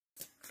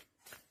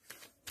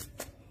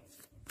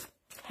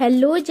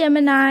Hello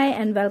Gemini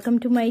and welcome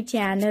to my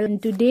channel,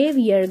 and today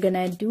we are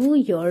gonna do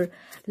your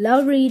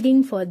love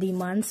reading for the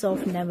months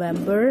of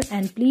November.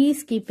 And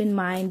please keep in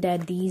mind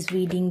that these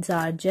readings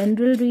are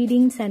general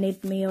readings and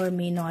it may or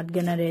may not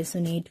gonna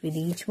resonate with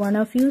each one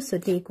of you, so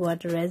take what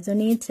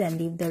resonates and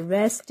leave the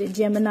rest,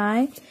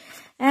 Gemini.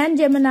 And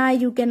Gemini,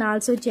 you can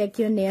also check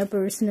your near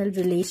personal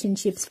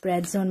relationship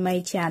spreads on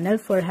my channel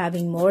for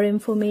having more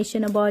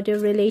information about your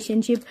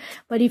relationship.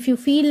 But if you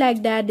feel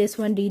like that this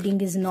one reading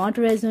is not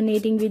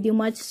resonating with you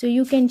much, so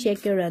you can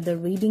check your other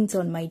readings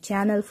on my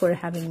channel for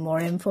having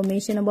more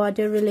information about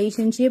your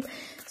relationship.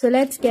 So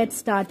let's get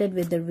started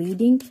with the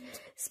reading.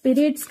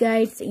 Spirits,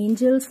 guides,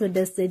 angels, what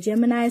does the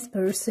Gemini's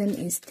person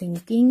is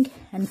thinking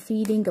and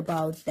feeling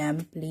about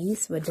them,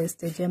 please? What does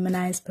the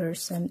Gemini's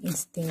person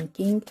is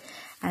thinking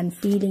and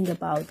feeling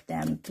about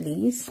them,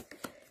 please?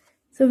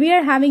 So we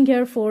are having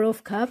here Four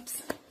of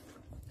Cups,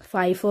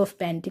 Five of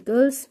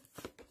Pentacles,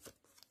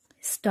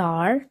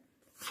 Star,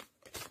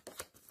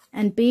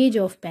 and Page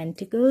of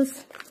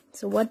Pentacles.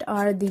 So what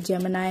are the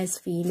Gemini's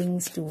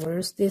feelings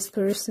towards this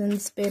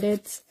person's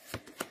spirits?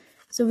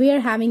 So we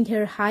are having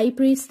here High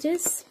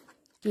Priestess,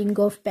 King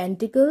of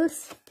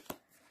Pentacles,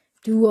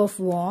 Two of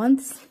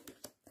Wands,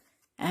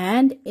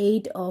 and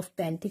Eight of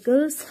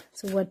Pentacles.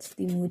 So what's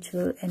the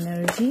mutual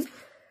energy?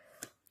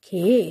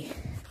 Okay,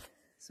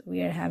 so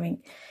we are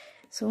having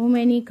so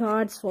many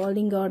cards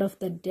falling out of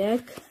the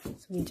deck,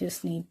 so we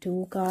just need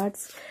two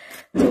cards.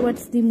 So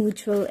what's the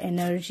mutual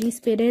energy,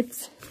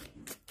 spirits?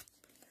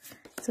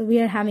 So we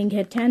are having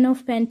here Ten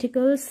of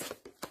Pentacles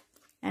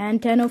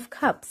and Ten of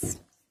Cups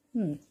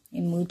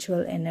in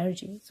mutual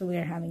energy. So we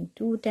are having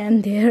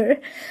 210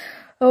 there.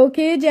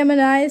 Okay,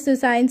 Gemini, so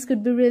signs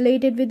could be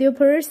related with your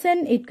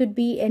person. It could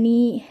be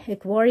any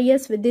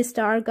Aquarius with this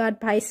Star card,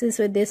 Pisces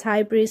with this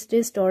High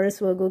Priestess, Taurus,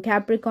 Virgo,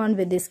 Capricorn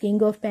with this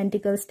King of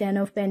Pentacles, Ten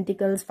of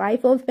Pentacles,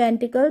 Five of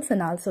Pentacles,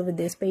 and also with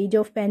this Page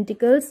of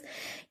Pentacles.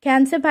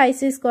 Cancer,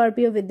 Pisces,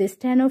 Scorpio with this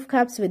Ten of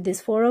Cups, with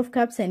this Four of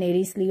Cups, and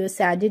Aries, Leo,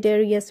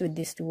 Sagittarius with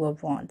this Two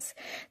of Wands.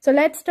 So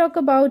let's talk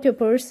about your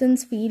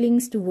person's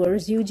feelings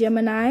towards you,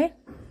 Gemini.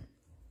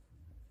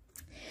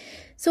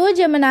 So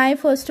Gemini,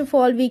 first of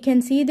all, we can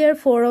see there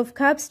Four of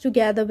Cups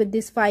together with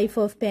this Five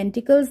of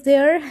Pentacles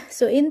there.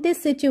 So in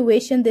this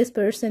situation, this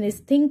person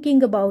is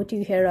thinking about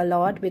you here a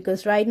lot,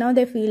 because right now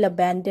they feel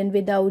abandoned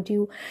without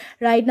you.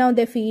 Right now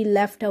they feel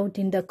left out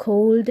in the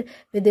cold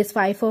with this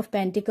Five of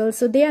Pentacles.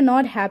 So they are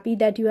not happy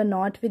that you are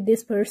not with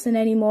this person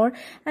anymore,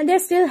 and they're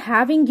still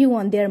having you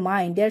on their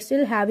mind. They're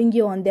still having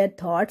you on their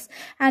thoughts,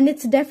 and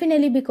it's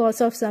definitely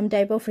because of some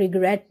type of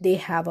regret they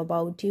have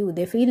about you.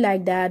 They feel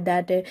like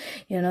that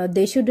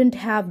they shouldn't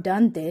have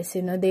done this,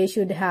 they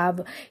should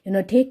have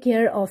take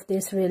care of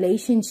this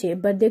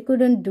relationship, but they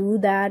couldn't do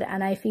that.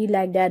 And I feel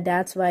like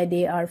that's why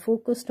they are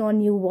focused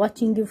on you,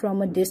 watching you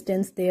from a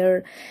distance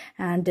there,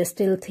 and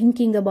still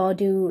thinking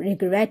about you,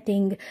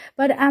 regretting.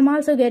 But I'm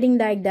also getting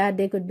like that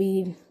they could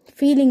be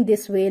feeling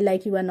this way,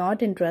 like you are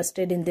not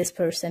interested in this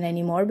person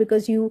anymore,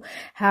 because you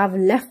have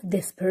left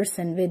this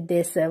person with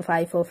this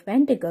Five of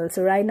Pentacles.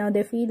 So right now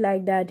they feel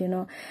like that,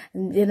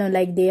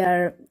 like they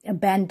are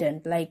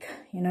abandoned, like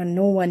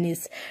no one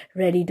is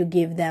ready to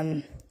give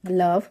them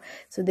love.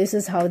 So this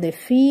is how they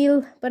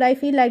feel. But I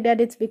feel like that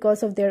it's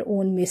because of their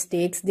own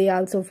mistakes. They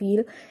also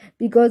feel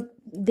because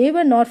they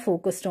were not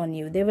focused on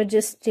you, they were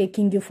just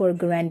taking you for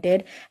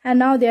granted, and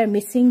now they are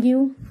missing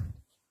you.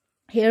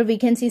 Here we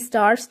can see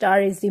Star.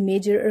 Star is the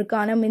major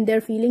arcanum in their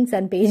feelings,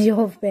 and Page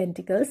of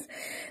Pentacles.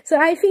 So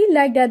I feel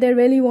like that they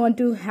really want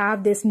to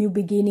have this new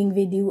beginning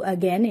with you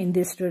again in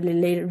this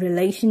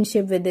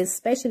relationship with this,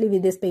 especially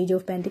with this Page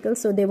of Pentacles.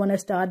 So they want to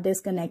start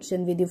this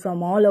connection with you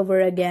from all over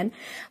again.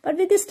 But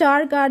with the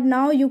Star card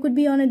now, you could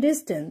be on a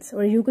distance,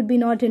 or you could be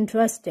not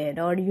interested,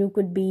 or you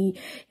could be,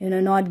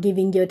 not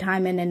giving your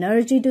time and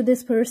energy to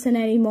this person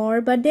anymore.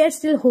 But they're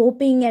still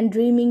hoping and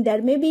dreaming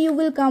that maybe you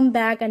will come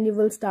back and you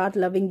will start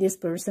loving this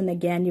person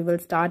again. You will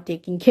start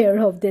taking care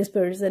of this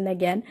person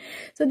again.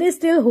 So they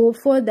still hope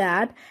for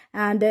that,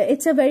 and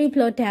it's a very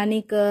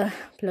platonic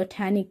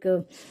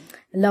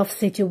love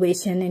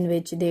situation in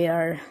which they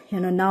are,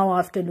 now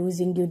after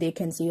losing you, they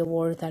can see your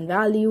worth and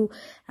value,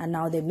 and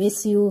now they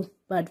miss you.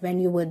 But when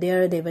you were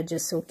there, they were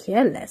just so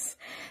careless.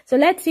 So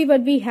let's see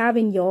what we have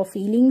in your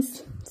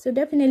feelings. So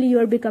definitely you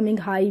are becoming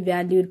high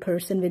valued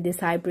person with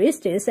this High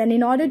Priestess. And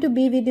in order to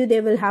be with you,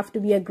 they will have to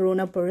be a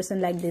grown-up person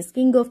like this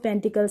King of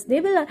Pentacles. They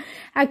will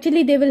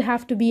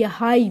have to be a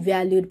high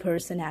valued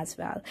person as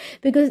well.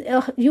 Because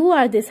you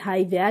are this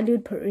high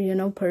valued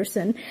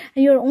person.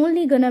 And you're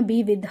only gonna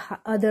be with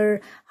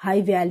other high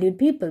valued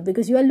people,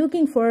 because you are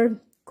looking for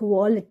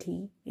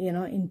quality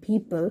in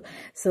people,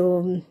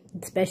 so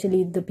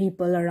especially the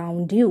people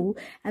around you.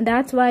 And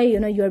that's why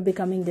you're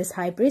becoming this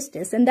High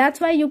Priestess, and that's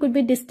why you could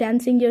be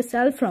distancing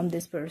yourself from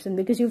this person,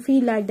 because you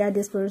feel like that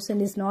this person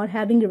is not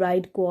having the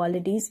right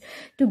qualities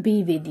to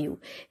be with you.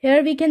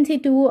 Here we can see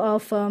Two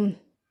of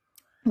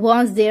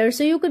Wands there.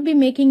 So you could be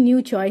making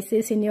new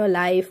choices in your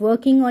life,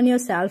 working on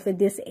yourself with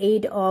this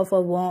Eight of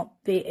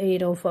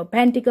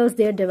Pentacles.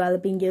 They're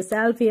developing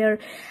yourself here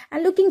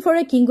and looking for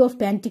a King of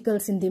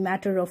Pentacles in the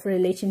matter of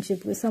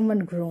relationship with someone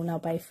grown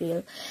up, I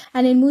feel.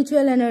 And in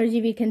mutual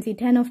energy, we can see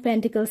 10 of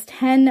Pentacles,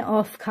 10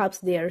 of Cups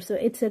there. So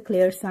it's a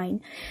clear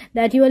sign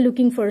that you are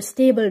looking for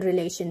stable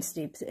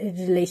relationships,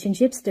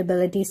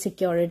 stability,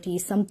 security,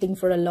 something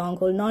for a long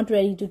haul, not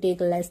ready to take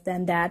less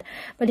than that.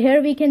 But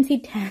here we can see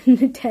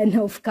 10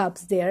 of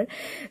Cups there.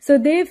 So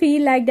they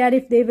feel like that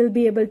if they will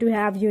be able to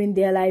have you in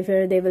their life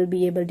here, they will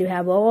be able to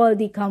have all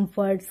the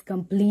comforts,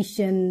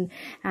 completion,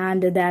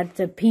 and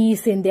that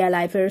peace in their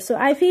life here. So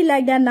I feel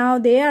like that now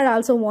they are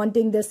also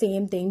wanting the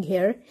same thing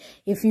here.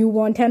 If you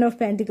want 10 of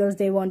Pentacles,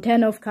 they want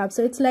 10 of Cups.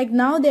 So it's like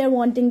now they're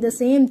wanting the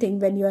same thing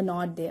when you're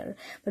not there.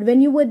 But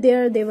when you were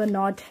there, they were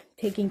not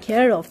taking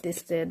care of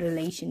this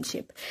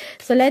relationship.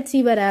 So let's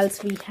see what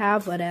else we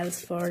have. What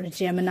else for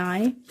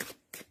Gemini?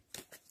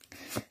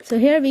 So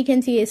here we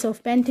can see Ace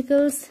of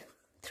Pentacles,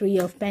 3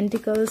 of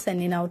Pentacles,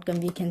 and in outcome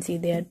we can see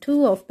there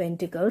 2 of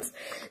Pentacles.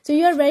 So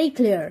you are very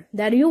clear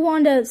that you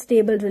want a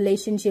stable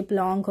relationship,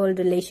 long haul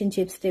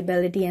relationship,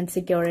 stability and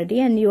security,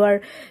 and you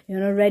are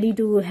ready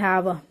to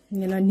have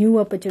new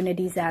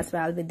opportunities as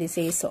well with this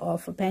Ace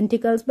of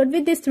Pentacles. But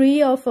with this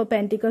 3 of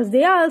Pentacles,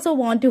 they also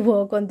want to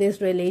work on this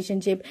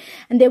relationship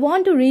and they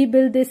want to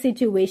rebuild this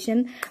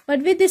situation.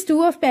 But with this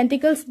 2 of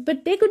Pentacles,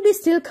 but they could be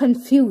still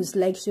confused,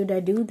 like, should I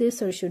do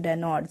this or should I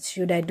not?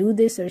 Should I do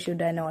this or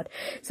should I not?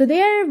 So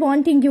they are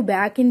wanting you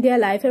back in their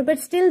life, but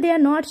still they are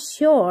not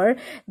sure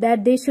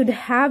that they should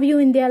have you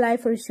in their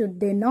life or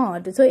should they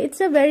not. So it's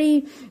a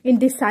very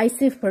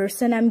indecisive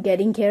person I'm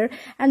getting here,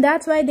 and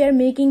that's why they're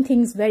making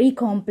things very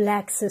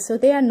complex. So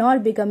they are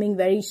not becoming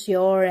very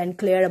sure and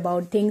clear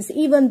about things,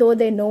 even though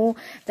they know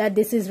that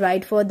this is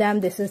right for them,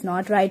 this is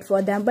not right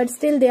for them, but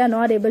still they are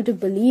not able to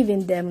believe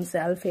in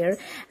themselves here.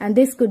 And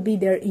this could be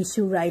their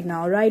issue right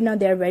now. Right now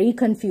they are very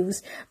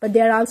confused, but they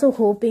are also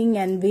hoping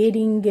and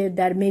waiting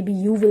that maybe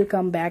you will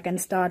come back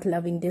and start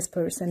loving this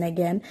person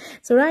again.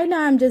 So right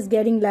now I'm just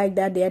getting like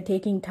that they are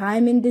taking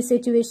time in this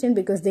situation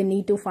because they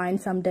need to find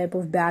some type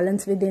of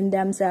balance within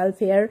themselves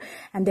here,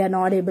 and they are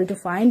not able to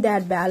find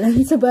that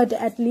balance. But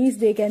at least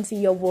they can see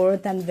your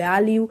worth and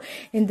value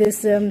in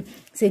this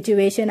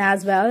situation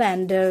as well.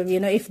 And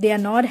if they are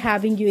not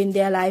having you in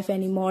their life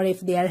anymore, if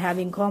they are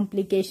having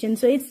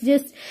complications, so it's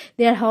just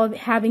they are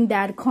having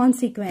that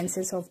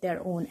consequences of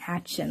their own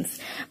actions.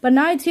 But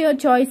now it's your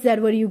choice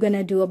that what are you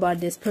gonna do about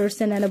this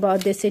person and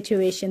about this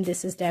situation.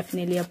 This is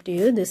definitely up to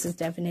you. This is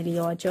definitely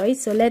your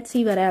choice. So let's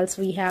see what else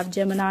we have,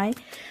 Gemini.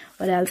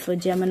 What else for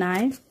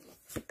Gemini?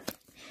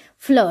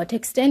 Flirt,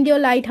 extend your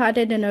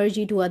light-hearted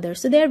energy to others.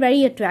 So they're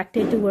very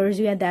attracted towards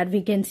you, and that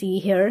we can see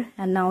here.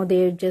 And now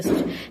they just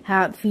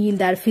feel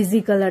that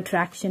physical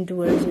attraction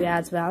towards you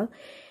as well.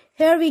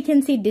 Here we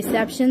can see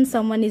deception.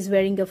 Someone is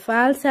wearing a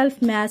false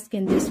self mask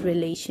in this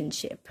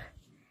relationship.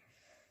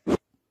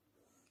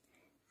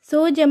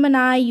 So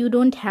Gemini, you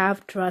don't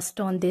have trust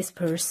on this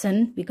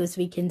person because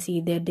we can see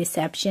their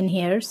deception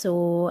here.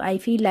 So I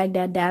feel like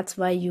that's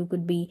why you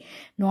could be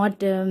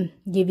not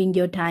giving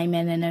your time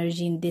and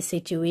energy in this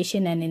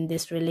situation and in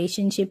this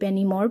relationship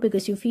anymore,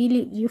 because you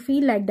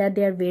feel like that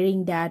they are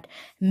wearing that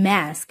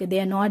mask.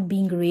 They are not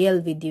being real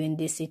with you in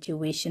this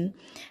situation,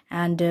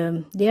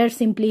 and they are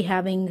simply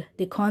having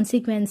the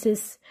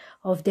consequences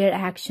of their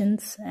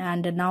actions.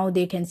 And now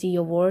they can see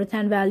your worth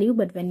and value,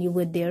 but when you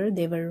were there,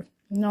 they were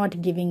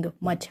not giving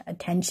much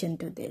attention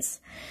to this.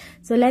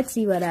 So let's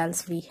see what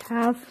else we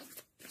have.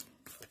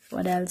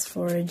 What else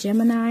for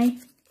Gemini?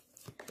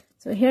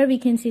 So here we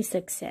can see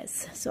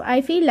success. So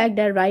I feel like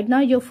that right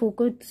now your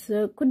focus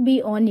could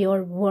be on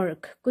your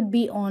work, could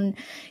be on,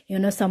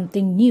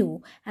 something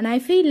new. And I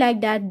feel like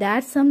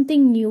that's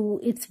something new.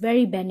 It's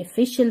very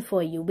beneficial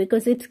for you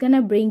because it's going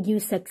to bring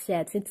you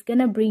success. It's going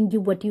to bring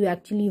you what you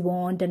actually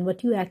want and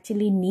what you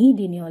actually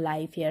need in your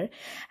life here.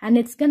 And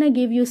it's going to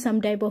give you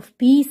some type of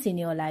peace in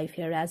your life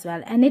here as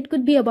well. And it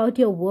could be about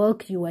your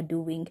work you are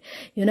doing.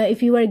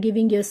 If you are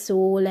giving your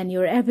soul and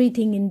your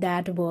everything in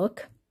that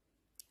work,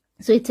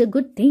 so it's a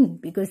good thing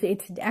because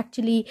it's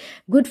actually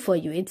good for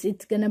you.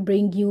 It's gonna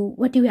bring you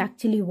what you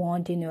actually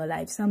want in your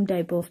life, some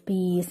type of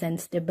peace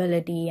and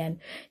stability and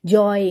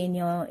joy in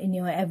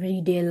your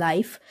everyday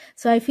life.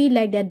 So I feel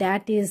like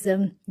that is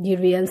the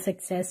real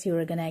success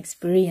you're gonna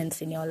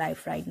experience in your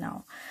life right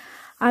now.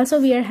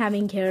 Also, we are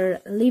having here,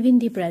 live in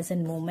the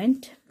present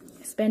moment,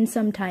 spend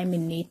some time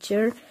in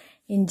nature,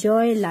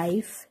 enjoy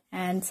life,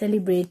 and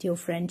celebrate your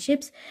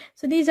friendships.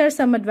 So these are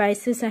some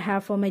advices I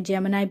have for my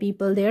Gemini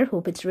people there.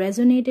 Hope it's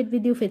resonated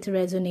with you. If it's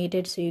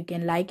resonated, so you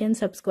can like and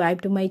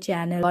subscribe to my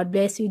channel. God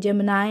bless you,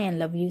 Gemini, and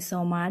love you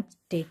so much.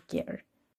 Take care.